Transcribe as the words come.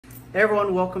Hey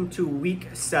everyone, welcome to week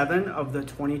 7 of the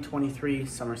 2023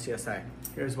 Summer CSA.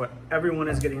 Here's what everyone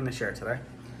is getting in the share today.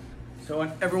 So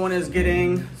everyone is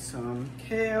getting some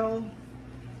kale.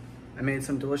 I made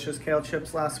some delicious kale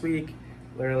chips last week.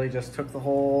 Literally just took the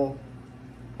whole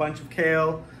bunch of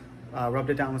kale, rubbed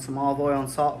it down with some olive oil and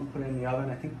salt and put it in the oven.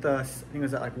 I think it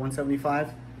was at like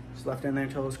 175. Just left it in there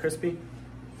until it was crispy.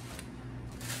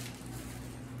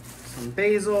 Some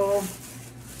basil.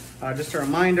 Just a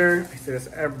reminder, I say this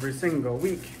every single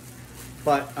week,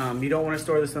 but you don't want to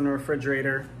store this in the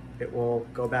refrigerator. It will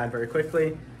go bad very quickly.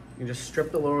 You can just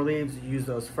strip the lower leaves, use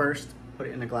those first, put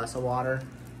it in a glass of water,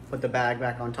 put the bag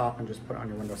back on top and just put it on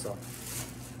your windowsill.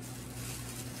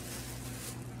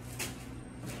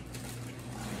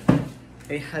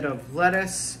 A head of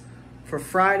lettuce. For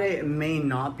Friday, it may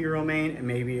not be romaine, it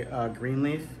may be green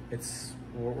leaf.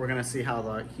 We're gonna see how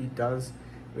the heat does.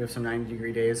 We have some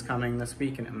 90-degree days coming this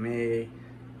week, and it may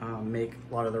make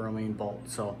a lot of the romaine bolt.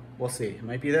 So we'll see. It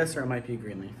might be this, or it might be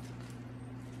green leaf.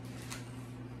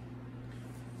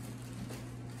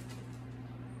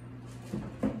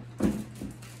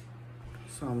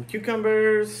 Some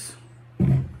cucumbers.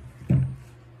 One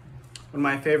of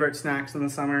my favorite snacks in the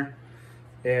summer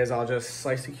is I'll just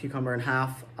slice the cucumber in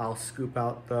half. I'll scoop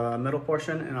out the middle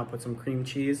portion, and I'll put some cream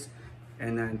cheese,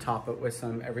 and then top it with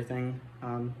some everything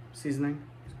seasoning.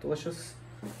 Delicious.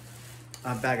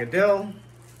 A bag of dill.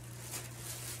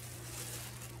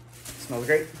 Smells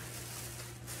great.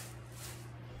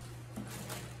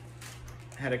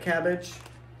 Head of cabbage.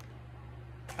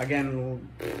 Again,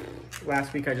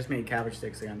 last week I just made cabbage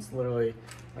sticks again. It's literally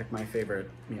like my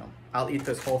favorite meal. I'll eat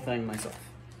this whole thing myself.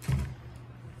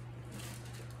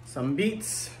 Some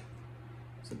beets.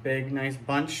 It's a big, nice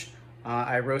bunch.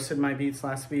 I roasted my beets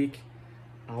last week.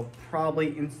 I'll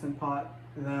probably Instant Pot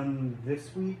them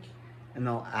this week, and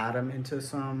they'll add them into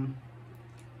some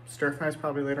stir fries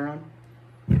probably later on.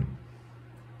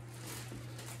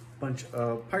 Bunch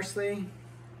of parsley.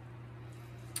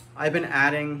 I've been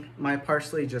adding my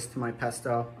parsley just to my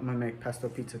pesto. I'm gonna make pesto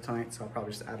pizza tonight, so I'll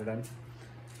probably just add it in.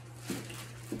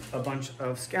 A bunch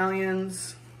of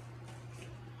scallions.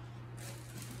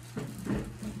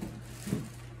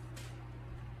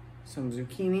 Some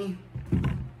zucchini.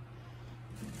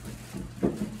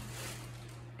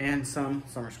 And some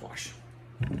summer squash.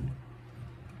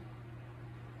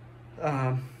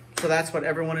 So that's what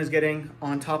everyone is getting.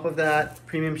 On top of that,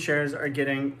 premium shares are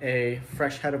getting a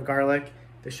fresh head of garlic.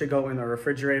 This should go in the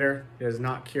refrigerator. It is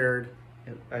not cured.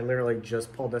 I literally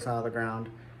just pulled this out of the ground.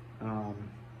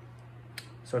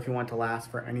 So if you want to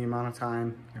last for any amount of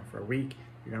time, for a week,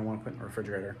 you're gonna want to put in the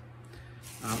refrigerator.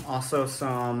 Also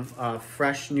some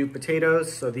fresh new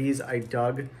potatoes. So these I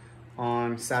dug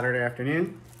on Saturday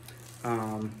afternoon.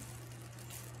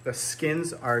 The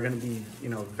skins are going to be,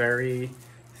 very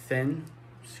thin,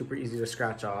 super easy to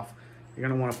scratch off. You're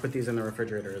going to want to put these in the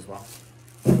refrigerator as well.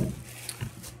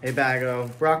 A bag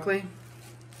of broccoli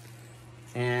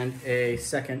and a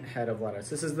second head of lettuce.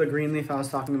 This is the green leaf I was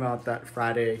talking about that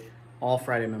all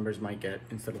Friday members might get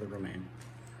instead of the romaine.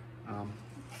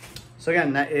 So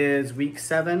again, that is week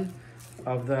 7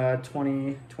 of the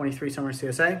 2023 Summer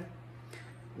CSA.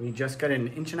 We just got an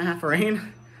 1.5 inches of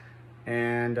rain.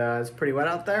 And it's pretty wet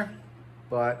out there,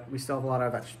 but we still have a lot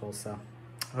of vegetables, so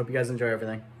I hope you guys enjoy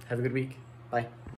everything. Have a good week. Bye.